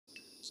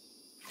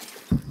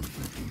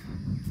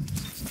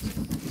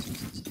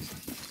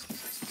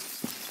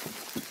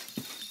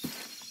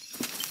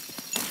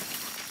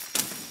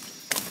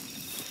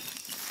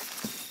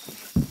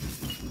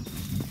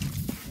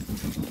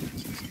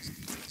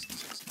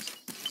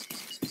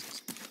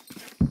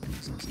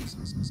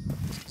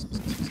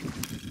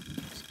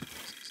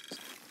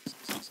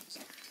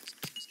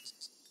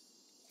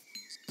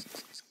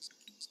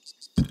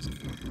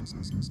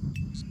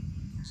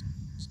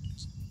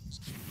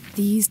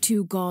These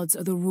two gods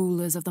are the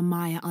rulers of the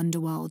Maya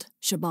underworld,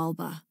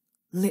 Xibalba,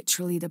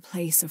 literally the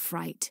place of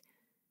fright.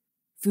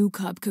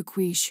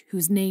 Vucub-Kukwish,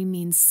 whose name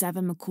means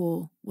seven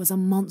macaw, was a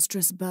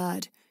monstrous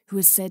bird who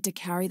is said to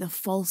carry the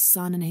false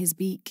sun in his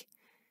beak.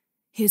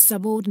 His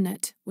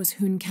subordinate was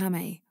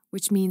Hunkame,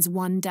 which means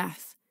one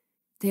death.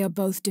 They are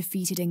both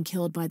defeated and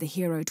killed by the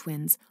hero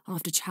twins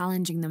after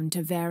challenging them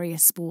to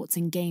various sports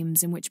and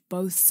games in which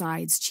both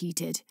sides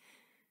cheated.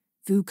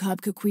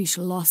 Vucub-Kukwish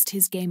lost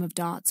his game of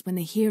darts when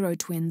the hero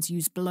twins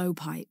used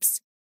blowpipes.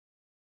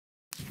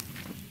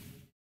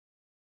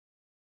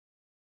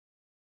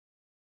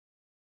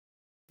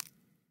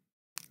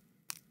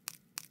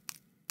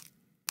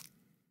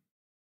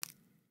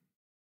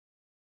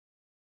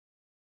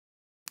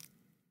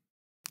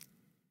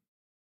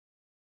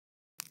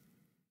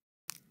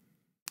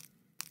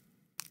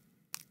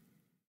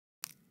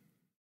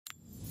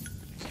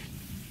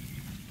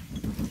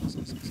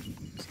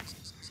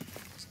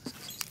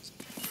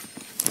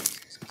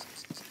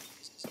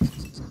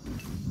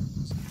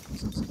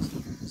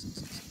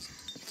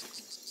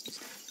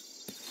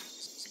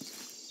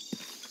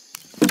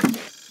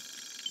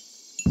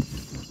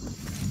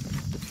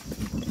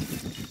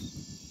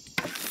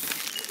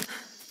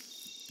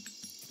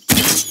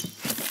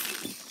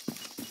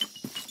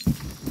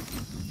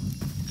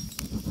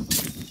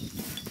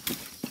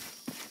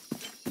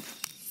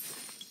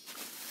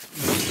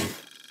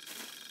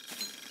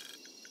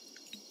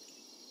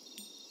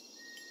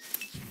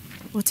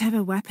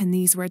 Whatever weapon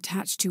these were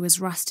attached to has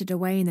rusted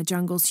away in the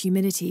jungle's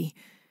humidity.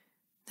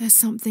 There's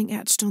something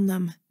etched on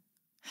them.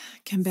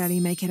 Can barely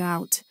make it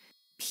out.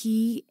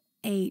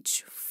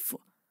 P.H.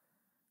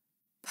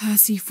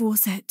 Percy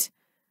Fawcett.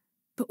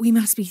 But we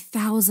must be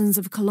thousands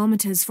of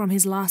kilometers from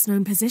his last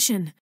known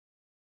position.